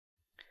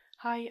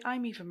Hi,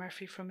 I'm Eva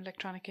Murphy from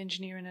Electronic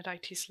Engineering at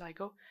IT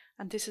Sligo,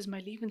 and this is my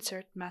Leaving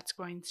Cert Maths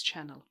Grinds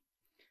channel.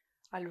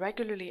 I'll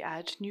regularly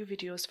add new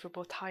videos for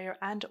both higher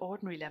and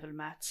ordinary level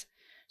maths,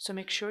 so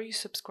make sure you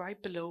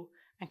subscribe below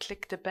and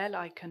click the bell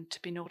icon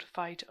to be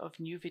notified of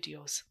new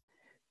videos.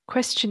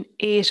 Question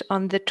 8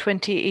 on the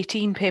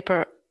 2018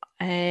 paper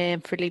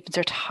for Leaving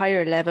Cert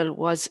higher level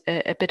was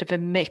a bit of a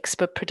mix,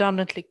 but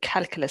predominantly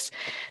calculus.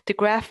 The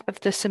graph of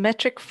the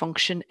symmetric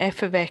function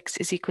f of x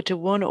is equal to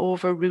 1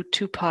 over root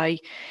 2 pi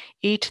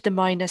e to the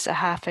minus a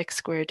half x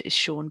squared is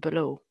shown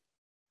below.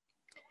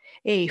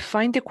 A.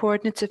 Find the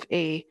coordinates of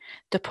A,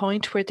 the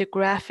point where the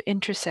graph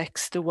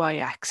intersects the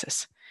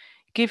y-axis.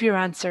 Give your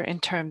answer in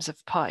terms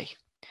of pi.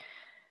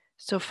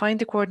 So find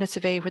the coordinates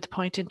of A where the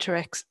point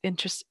intersects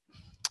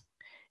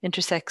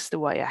the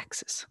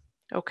y-axis.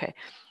 Okay,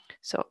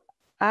 so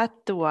at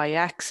the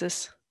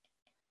y-axis,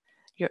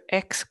 your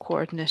x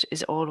coordinate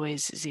is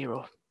always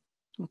 0.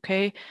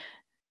 Okay,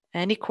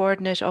 any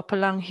coordinate up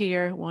along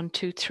here, 1,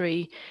 2,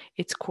 3,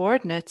 its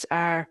coordinates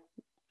are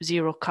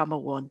 0,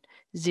 1,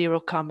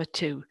 0,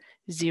 2,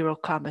 0,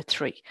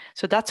 3.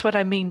 So that's what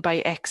I mean by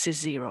x is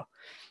 0.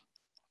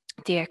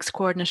 The x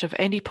coordinate of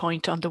any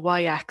point on the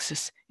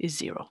y-axis is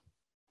 0.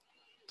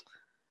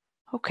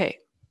 Okay.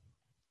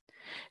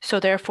 So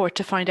therefore,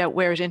 to find out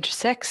where it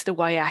intersects the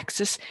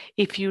y-axis,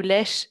 if you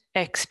let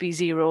x be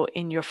 0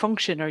 in your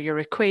function or your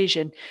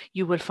equation,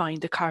 you will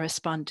find the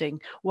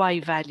corresponding y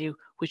value,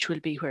 which will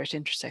be where it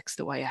intersects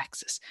the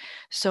y-axis.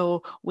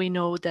 So we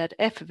know that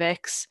f of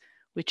x,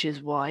 which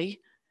is y,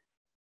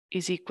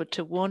 is equal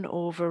to 1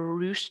 over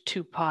root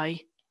 2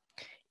 pi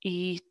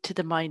e to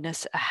the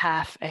minus a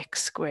half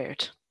x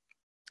squared.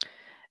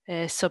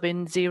 Sub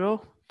in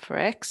 0 for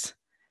x.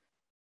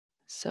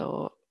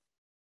 So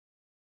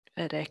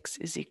at x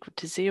is equal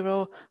to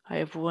 0, I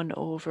have 1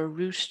 over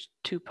root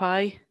 2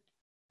 pi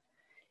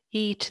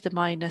e to the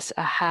minus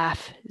a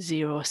half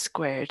 0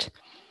 squared.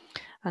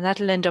 And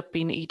that'll end up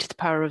being e to the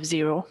power of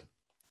 0.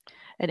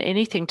 And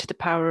anything to the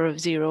power of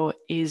 0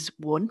 is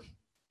 1.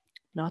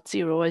 Not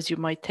 0 as you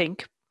might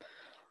think,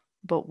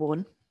 but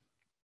 1.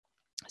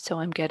 So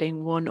I'm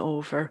getting 1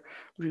 over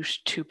root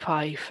 2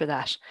 pi for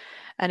that.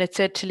 And it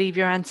said to leave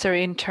your answer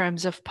in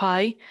terms of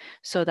pi.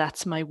 So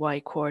that's my y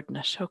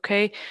coordinate,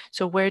 okay?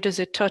 So where does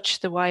it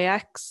touch the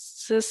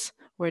y-axis?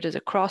 Where does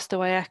it cross the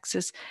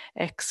y-axis?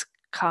 X,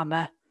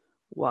 comma,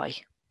 y.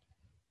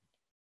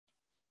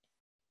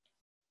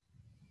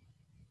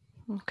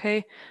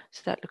 Okay,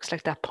 so that looks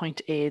like that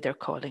point A, they're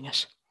calling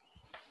it.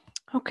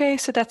 Okay,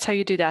 so that's how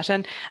you do that.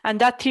 And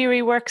that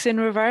theory works in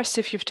reverse.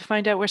 If you have to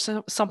find out where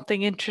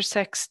something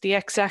intersects the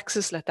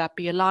x-axis, let that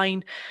be a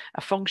line,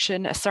 a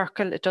function, a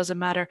circle, it doesn't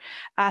matter.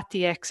 At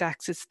the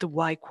x-axis, the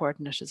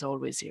y-coordinate is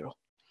always 0.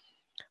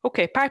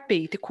 Okay, part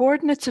B, the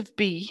coordinates of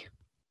B,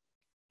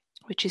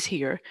 which is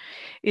here,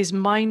 is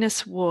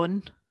minus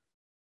 1.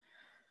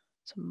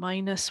 So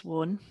minus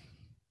 1,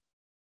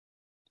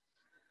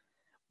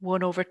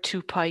 1 over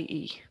 2 pi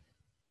e.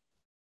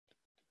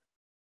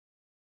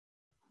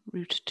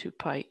 Root 2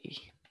 pi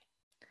e.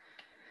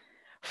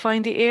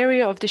 Find the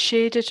area of the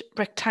shaded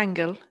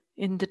rectangle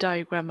in the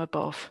diagram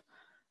above.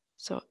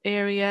 So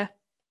area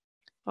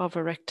of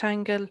a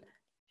rectangle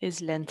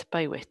is length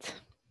by width.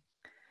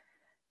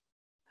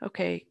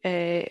 Okay,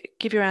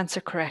 give your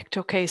answer correct.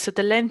 Okay, so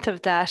the length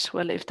of that,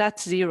 well, if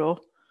that's 0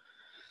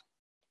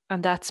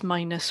 and that's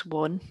minus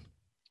 1,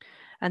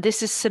 and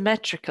this is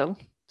symmetrical,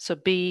 so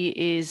B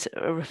is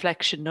a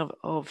reflection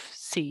of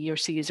C, or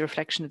C is a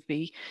reflection of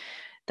B,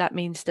 that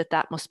means that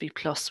that must be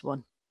plus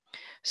 1.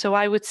 So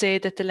I would say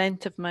that the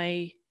length of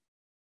my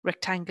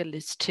rectangle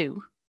is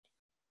 2,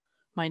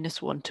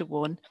 minus 1 to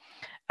 1.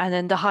 And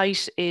then the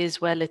height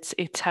is, well, it's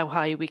how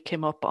high we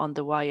came up on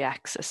the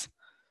y-axis.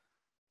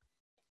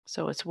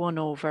 So it's 1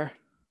 over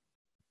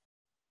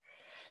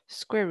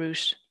square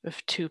root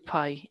of 2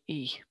 pi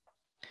e.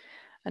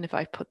 And if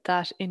I put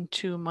that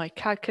into my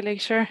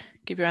calculator,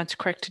 give your answer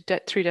correct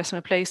to 3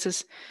 decimal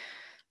places.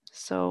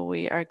 So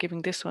we are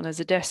giving this one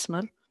as a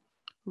decimal,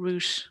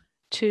 root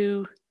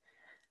 2.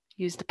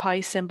 Use the pi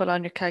symbol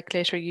on your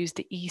calculator, use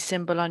the e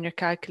symbol on your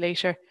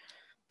calculator,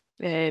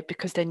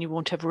 because then you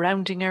won't have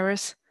rounding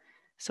errors.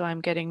 So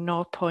I'm getting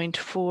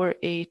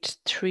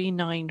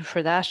 0.4839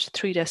 for that,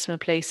 3 decimal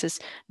places,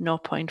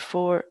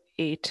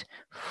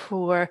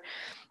 0.484.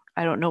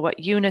 I don't know what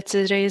units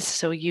it is,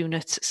 so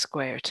units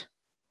squared.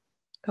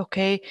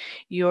 Okay,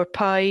 your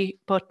pi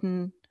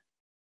button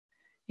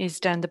is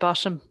down the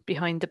bottom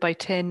behind the by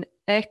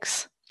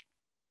 10x.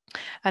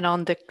 And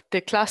on the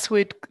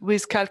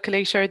ClassWiz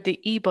calculator, the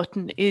E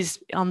button is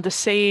on the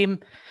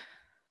same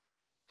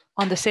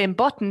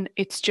button.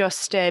 It's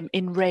just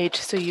in red,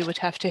 so you would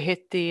have to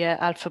hit the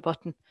alpha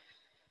button,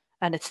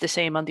 and it's the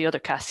same on the other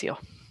Casio.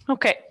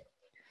 Okay.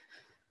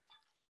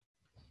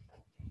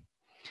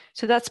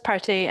 So that's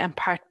part A and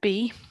part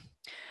B.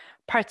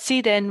 Part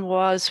C then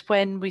was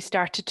when we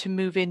started to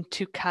move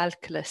into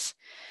calculus.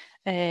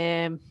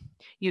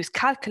 Use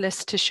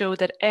calculus to show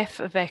that f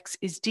of x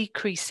is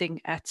decreasing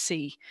at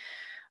C.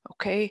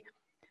 Okay,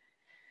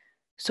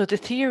 So the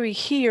theory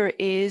here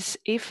is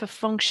if a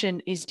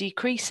function is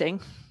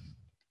decreasing,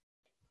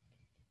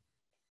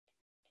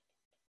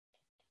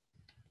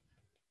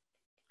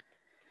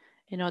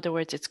 in other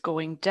words, it's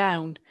going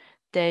down,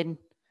 then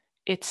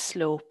its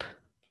slope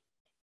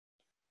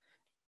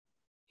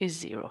is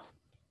 0.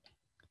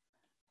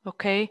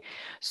 Okay,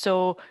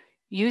 so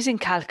using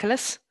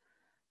calculus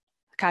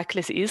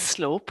is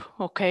slope.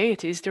 Okay,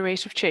 it is the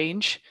rate of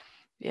change.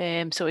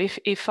 So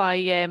if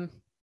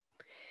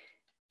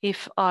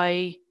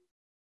I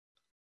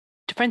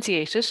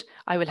differentiate it,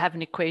 I will have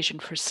an equation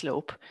for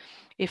slope.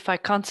 If I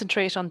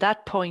concentrate on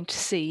that point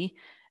C,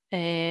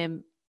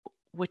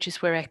 which is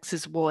where x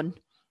is 1,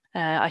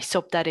 I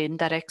sub that in,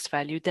 that x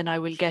value, then I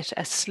will get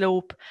a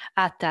slope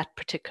at that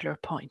particular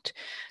point.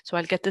 So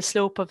I'll get the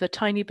slope of a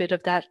tiny bit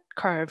of that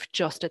curve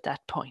just at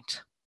that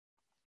point.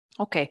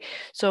 Okay,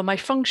 so my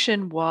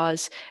function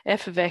was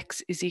f of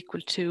x is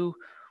equal to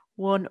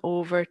 1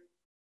 over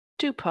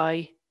 2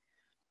 pi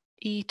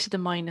e to the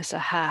minus a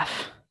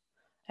half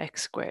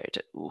x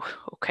squared. Ooh,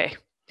 okay.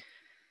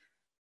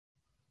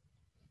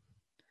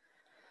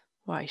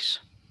 Right.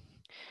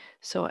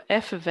 So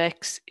f of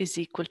x is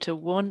equal to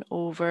 1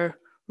 over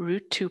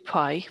root 2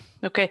 pi.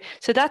 Okay,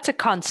 so that's a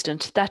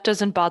constant. That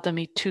doesn't bother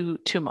me too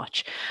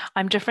much.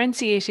 I'm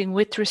differentiating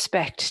with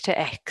respect to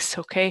x,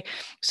 okay?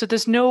 So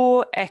there's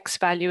no x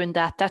value in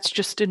that. That's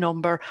just a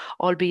number,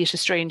 albeit a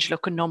strange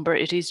looking number.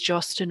 It is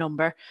just a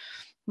number.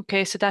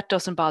 Okay, so that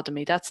doesn't bother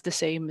me. That's the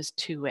same as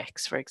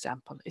 2x, for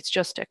example. It's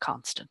just a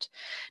constant.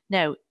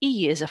 Now,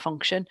 e is a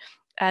function,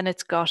 and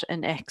it's got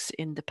an x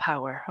in the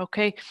power,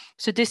 okay?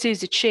 So this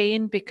is a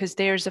chain because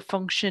there's a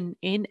function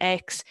in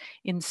x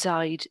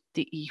inside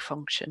the e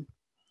function,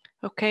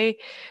 okay?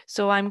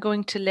 So I'm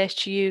going to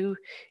let u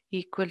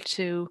equal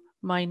to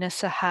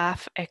minus a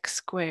half x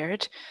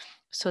squared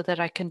so that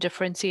I can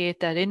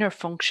differentiate that inner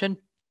function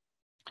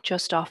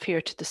just off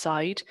here to the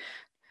side.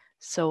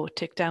 So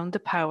take down the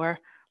power,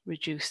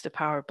 reduce the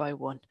power by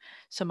 1.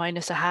 So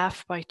minus a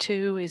half by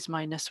 2 is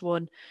minus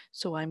 1.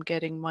 So I'm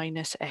getting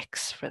minus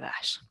x for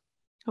that.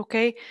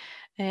 Okay,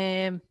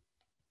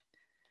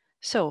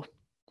 so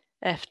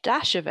f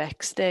dash of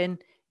x then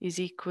is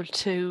equal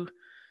to,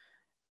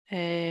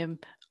 I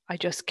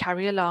just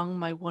carry along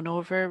my 1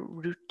 over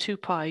root 2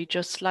 pi,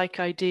 just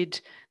like I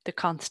did the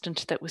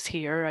constant that was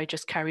here. I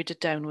just carried it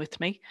down with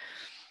me.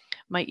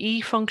 My e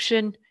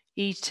function,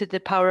 e to the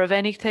power of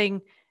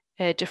anything,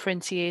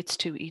 differentiates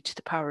to e to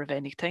the power of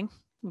anything.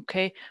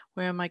 Okay,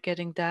 where am I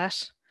getting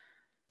that?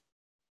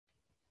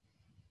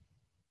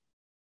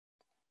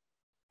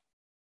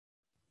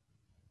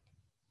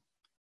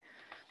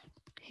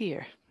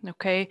 Here.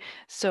 Okay,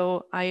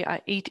 so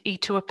I e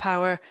to a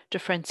power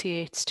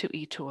differentiates to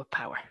e to a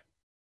power.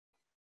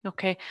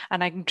 Okay,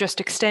 and I'm just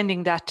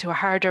extending that to a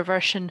harder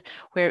version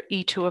where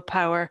e to a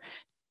power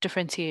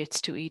differentiates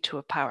to e to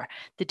a power.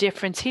 The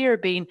difference here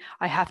being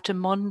I have to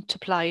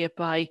multiply it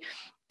by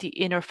the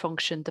inner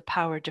function, the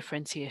power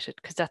differentiated,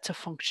 because that's a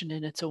function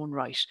in its own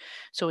right.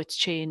 So it's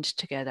chained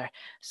together.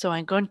 So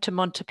I'm going to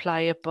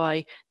multiply it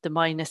by the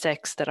minus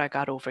x that I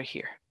got over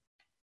here.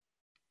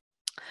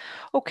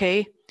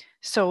 Okay,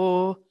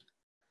 so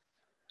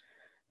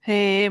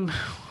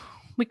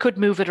we could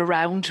move it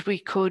around. We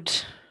could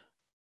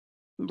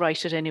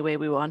write it any way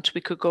we want.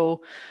 We could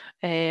go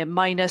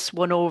minus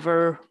 1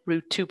 over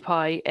root 2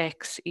 pi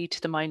x e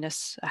to the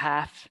minus a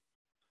half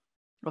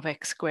of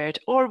x squared,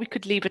 or we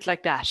could leave it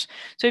like that.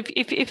 So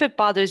if it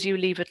bothers you,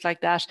 leave it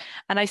like that.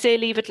 And I say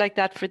leave it like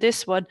that for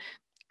this one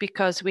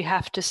because we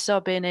have to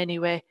sub in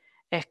anyway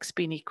x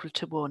being equal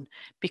to 1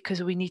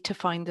 because we need to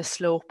find the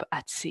slope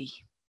at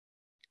c.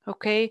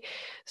 Okay,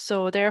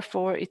 so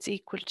therefore it's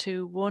equal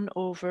to 1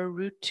 over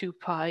root 2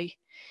 pi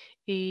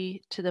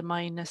e to the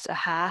minus a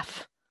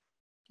half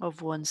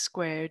of 1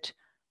 squared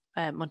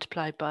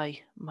multiplied by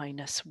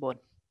minus 1.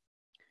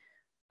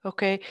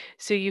 Okay,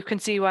 so you can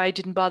see why I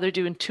didn't bother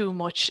doing too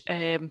much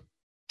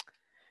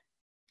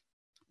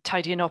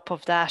tidying up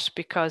of that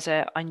because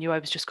I knew I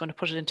was just going to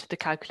put it into the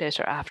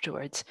calculator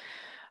afterwards.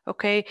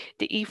 Okay,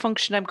 the e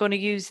function I'm going to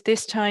use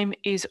this time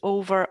is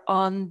over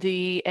on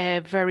the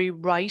very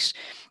right.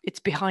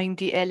 It's behind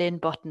the ln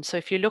button. So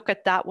if you look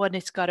at that one,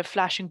 it's got a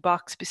flashing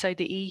box beside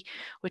the e,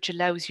 which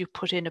allows you to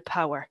put in a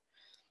power.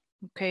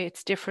 Okay,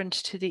 it's different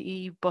to the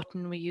e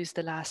button we used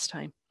the last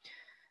time.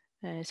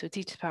 So it's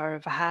e to the power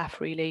of a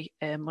half really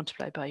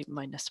multiplied by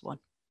minus 1.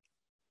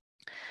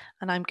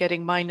 And I'm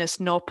getting minus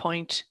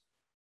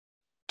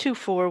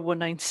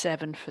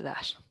 0.24197 for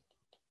that.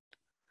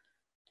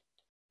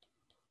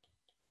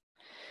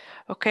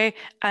 Okay,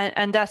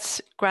 and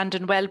that's grand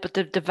and well, but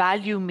the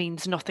value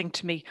means nothing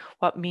to me.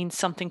 What means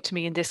something to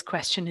me in this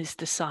question is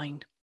the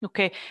sign.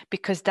 Okay,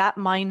 because that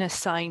minus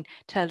sign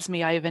tells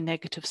me I have a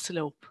negative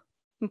slope.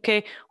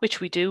 Okay,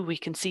 which we do, we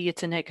can see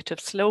it's a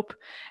negative slope,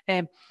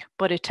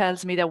 but it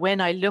tells me that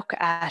when I look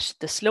at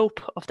the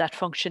slope of that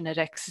function at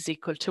x is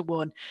equal to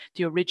 1,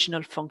 the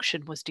original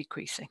function was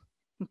decreasing.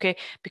 Okay,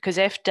 because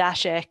f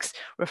dash x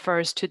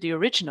refers to the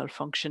original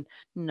function,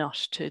 not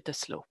to the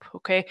slope.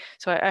 Okay,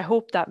 so I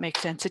hope that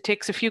makes sense. It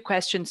takes a few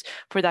questions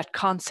for that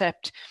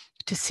concept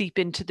to seep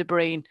into the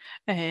brain.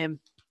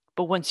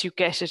 But once you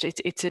get it,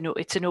 it's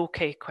an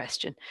okay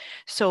question.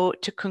 So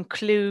to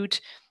conclude,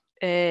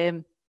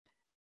 at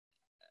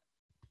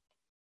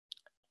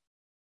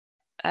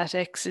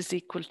x is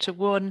equal to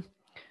 1,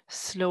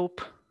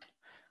 slope,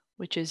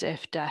 which is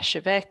f dash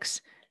of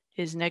x,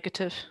 is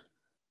negative.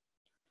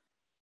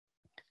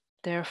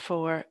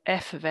 Therefore,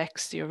 f of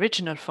x, the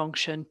original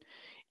function,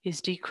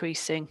 is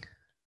decreasing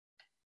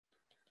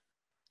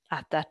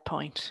at that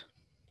point.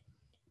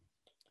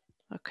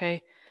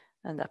 Okay,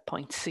 and that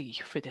point C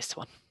for this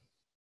one.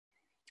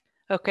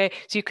 Okay,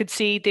 so you could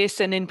see this,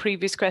 and in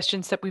previous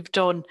questions that we've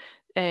done,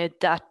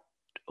 that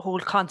whole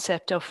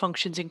concept of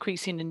functions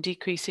increasing and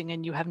decreasing,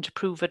 and you having to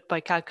prove it by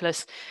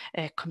calculus,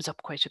 comes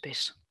up quite a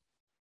bit.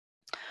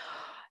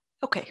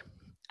 Okay,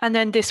 and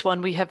then this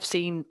one, we have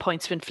seen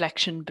points of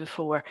inflection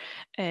before.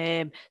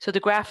 So the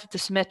graph of the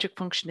symmetric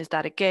function is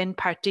that again.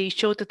 Part D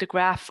showed that the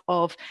graph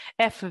of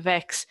f of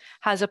x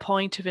has a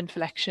point of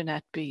inflection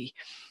at B.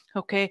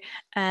 Okay,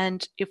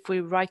 and if we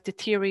write the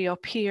theory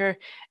up here,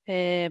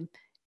 dy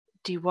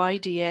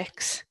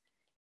dx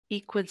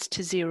equals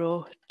to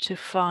 0 to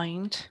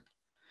find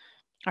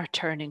our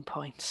turning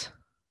points.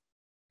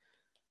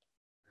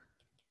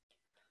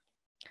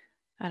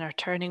 And our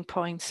turning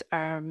points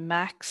are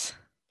max,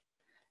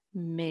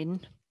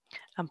 min,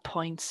 and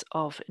points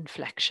of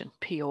inflection,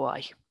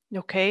 POI.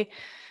 Okay,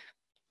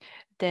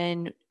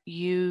 then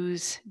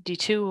use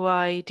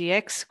d2y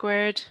dx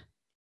squared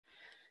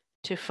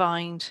to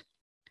find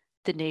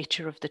the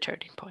nature of the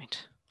turning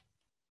point.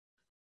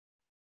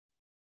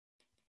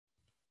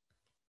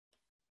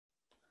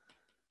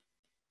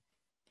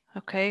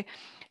 Okay,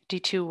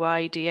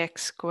 d2y dx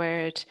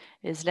squared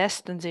is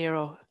less than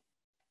 0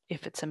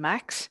 if it's a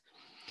max.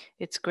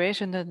 It's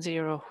greater than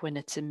 0 when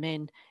it's a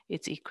min.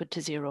 It's equal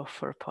to 0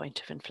 for a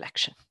point of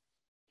inflection.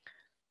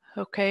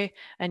 Okay,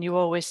 and you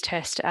always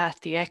test at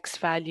the x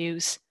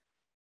values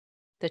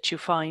that you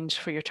find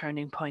for your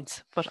turning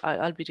points, but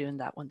I'll be doing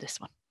that one,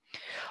 this one.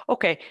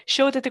 Okay,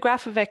 show that the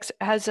graph of x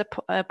has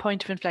a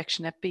point of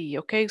inflection at B.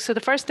 Okay, so the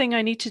first thing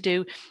I need to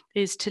do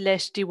is to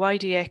let dy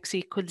dx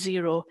equal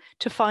 0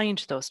 to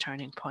find those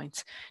turning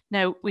points.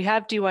 Now, we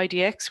have dy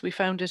dx, we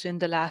found it in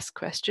the last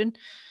question.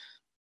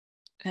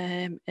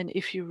 And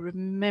if you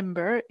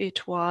remember,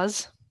 it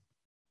was,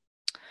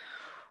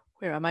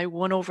 where am I,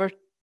 1 over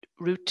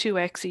root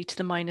 2x e to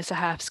the minus a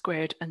half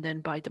squared, and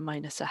then by the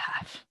minus a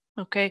half.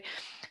 Okay,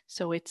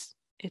 so it's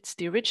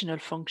the original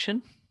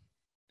function,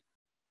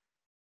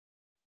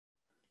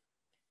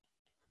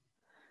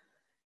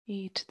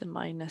 e to the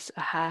minus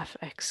a half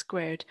x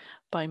squared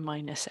by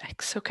minus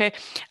x. Okay,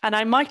 and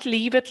I might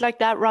leave it like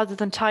that rather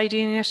than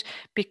tidying it,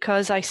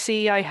 because I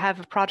see I have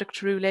a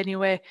product rule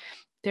anyway.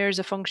 There's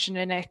a function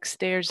in x,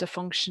 there's a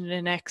function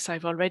in x.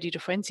 I've already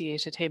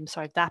differentiated him,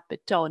 so I've that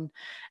bit done.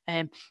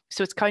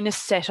 So it's kind of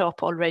set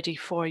up already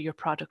for your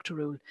product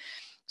rule.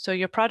 So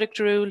your product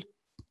rule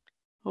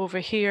over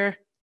here,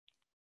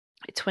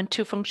 it's when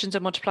two functions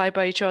are multiplied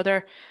by each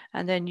other,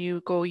 and then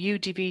you go u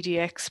dv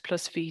dx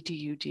plus v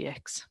du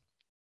dx.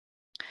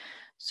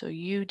 So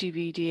u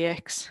dv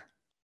dx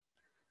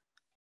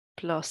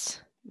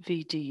plus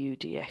v du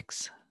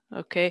dx.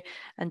 Okay,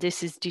 and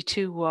this is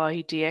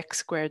d2y dx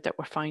squared that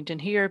we're finding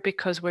here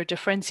because we're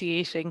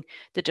differentiating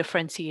the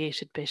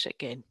differentiated bit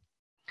again.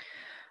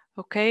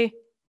 Okay,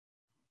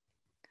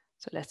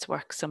 so let's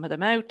work some of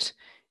them out.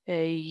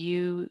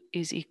 U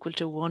is equal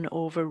to 1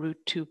 over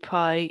root 2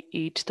 pi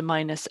e to the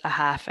minus a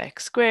half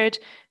x squared.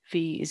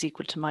 V is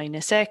equal to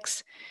minus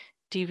x.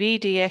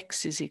 dv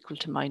dx is equal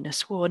to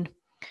minus 1.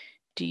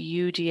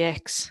 du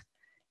dx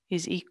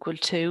is equal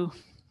to,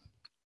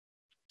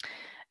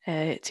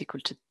 it's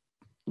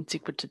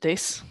equal to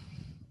this,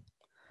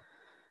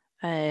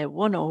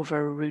 1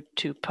 over root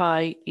 2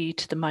 pi e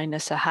to the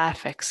minus a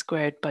half x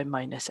squared by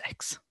minus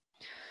x.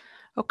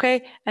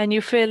 Okay, and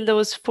you fill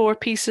those 4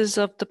 pieces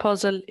of the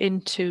puzzle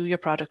into your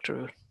product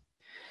rule.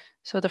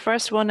 So the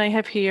first one I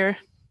have here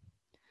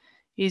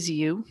is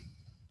u,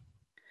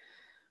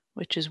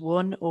 which is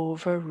 1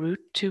 over root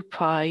 2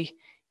 pi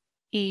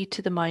e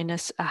to the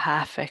minus a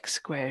half x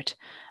squared.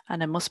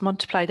 And I must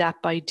multiply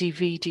that by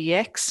dv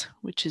dx,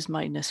 which is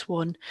minus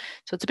 1.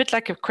 So it's a bit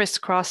like a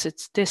crisscross.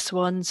 It's this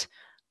one's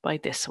by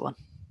this one.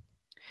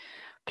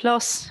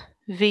 Plus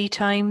v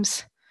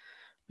times,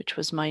 which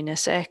was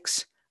minus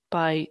x,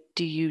 by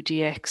du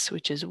dx,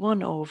 which is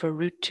 1 over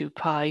root 2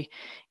 pi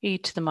e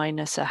to the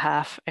minus a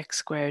half x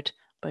squared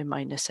by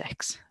minus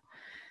x.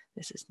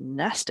 This is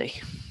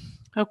nasty.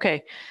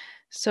 Okay,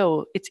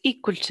 so it's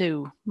equal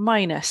to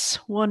minus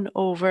 1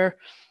 over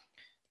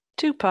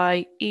 2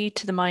 pi e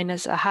to the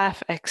minus a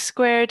half x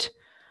squared.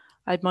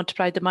 I'd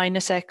multiply the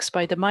minus x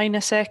by the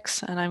minus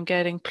x, and I'm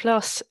getting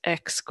plus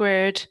x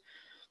squared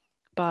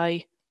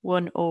by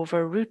 1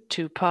 over root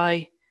 2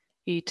 pi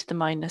e to the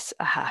minus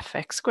a half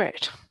x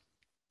squared.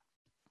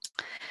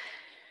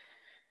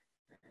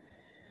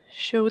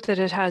 Show that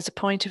it has a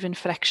point of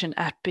inflection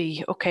at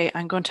B. Okay,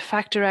 I'm going to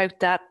factor out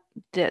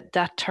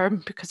that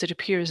term because it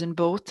appears in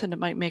both, and it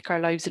might make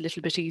our lives a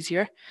little bit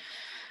easier.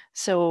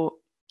 So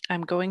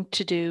I'm going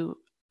to do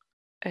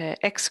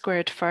x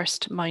squared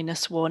first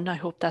minus 1. I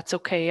hope that's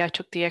okay. I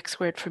took the x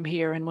squared from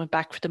here and went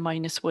back for the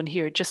minus 1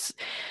 here. Just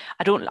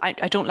I don't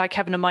like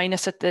having a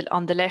minus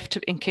on the left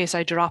in case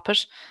I drop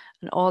it.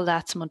 And all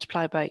that's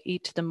multiplied by e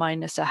to the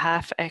minus a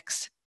half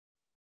x.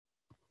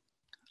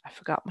 I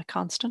forgot my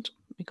constant.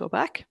 Let me go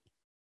back.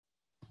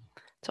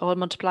 It's all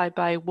multiplied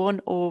by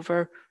 1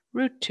 over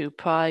root 2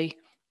 pi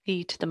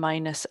e to the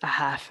minus a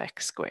half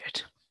x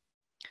squared.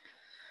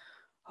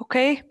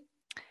 Okay.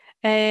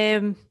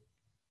 And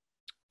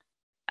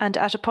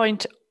at a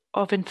point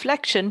of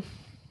inflection,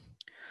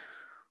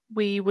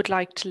 we would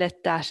like to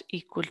let that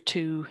equal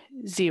to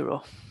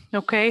 0,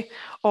 okay?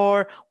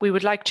 Or we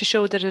would like to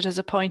show that it is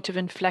a point of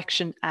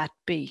inflection at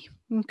B,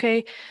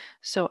 okay?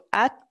 So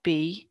at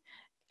B,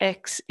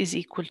 x is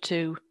equal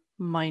to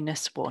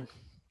minus 1.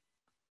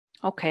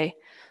 Okay,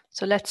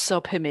 so let's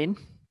sub him in.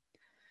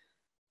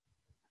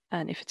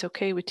 And if it's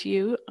okay with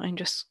you, I'm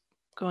just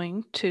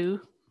going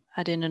to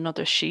add in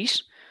another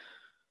sheet.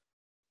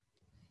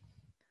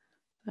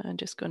 I'm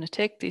just going to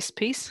take this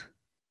piece.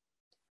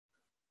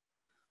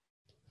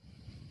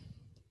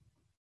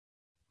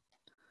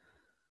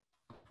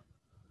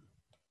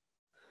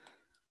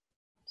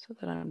 So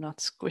that I'm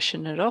not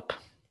squishing it up.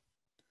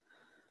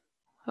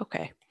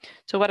 Okay,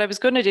 so what I was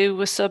going to do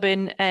was sub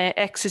in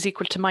x is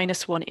equal to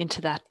minus 1 into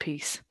that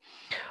piece.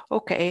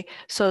 Okay,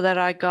 so that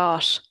I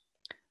got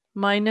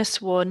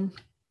minus 1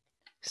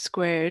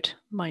 squared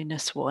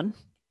minus 1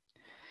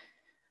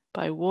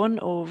 by 1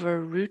 over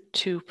root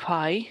 2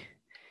 pi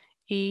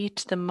e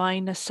to the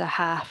minus a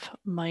half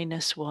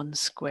minus 1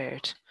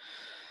 squared.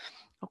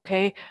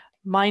 Okay,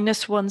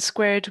 minus 1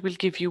 squared will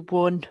give you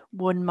 1.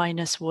 1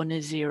 minus 1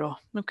 is 0.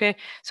 Okay,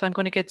 so I'm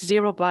going to get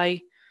 0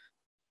 by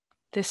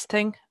this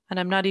thing, and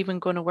I'm not even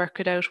going to work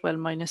it out. Well,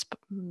 minus...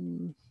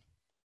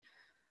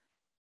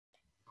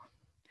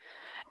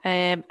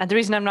 and the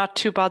reason I'm not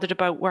too bothered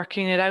about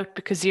working it out,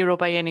 because 0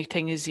 by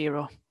anything is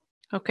 0.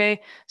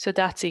 Okay, so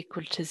that's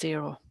equal to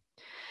 0.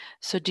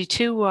 So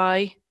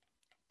d2y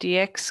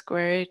dx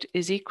squared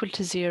is equal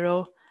to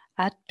 0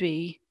 at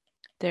B,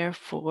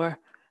 therefore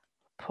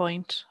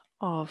point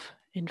of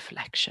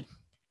inflection.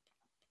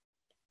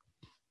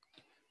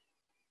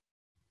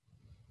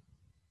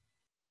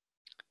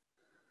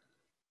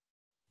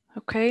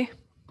 Okay,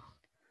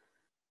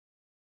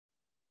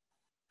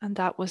 and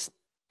that was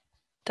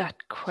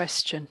that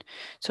question.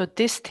 So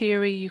this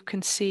theory, you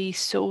can see,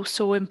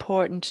 so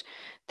important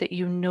that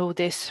you know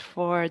this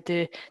for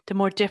the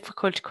more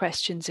difficult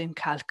questions in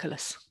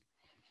calculus.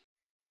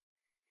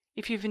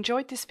 If you've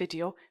enjoyed this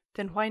video,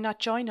 then why not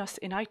join us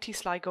in IT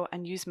Sligo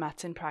and use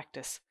maths in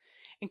practice.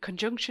 In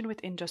conjunction with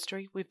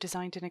industry, we've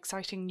designed an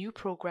exciting new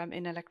program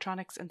in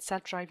electronics and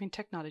self-driving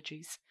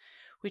technologies,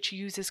 which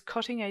uses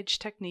cutting-edge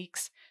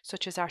techniques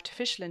such as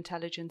artificial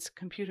intelligence,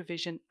 computer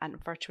vision,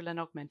 and virtual and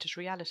augmented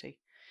reality.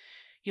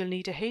 You'll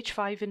need a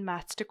H5 in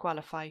maths to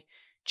qualify.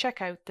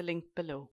 Check out the link below.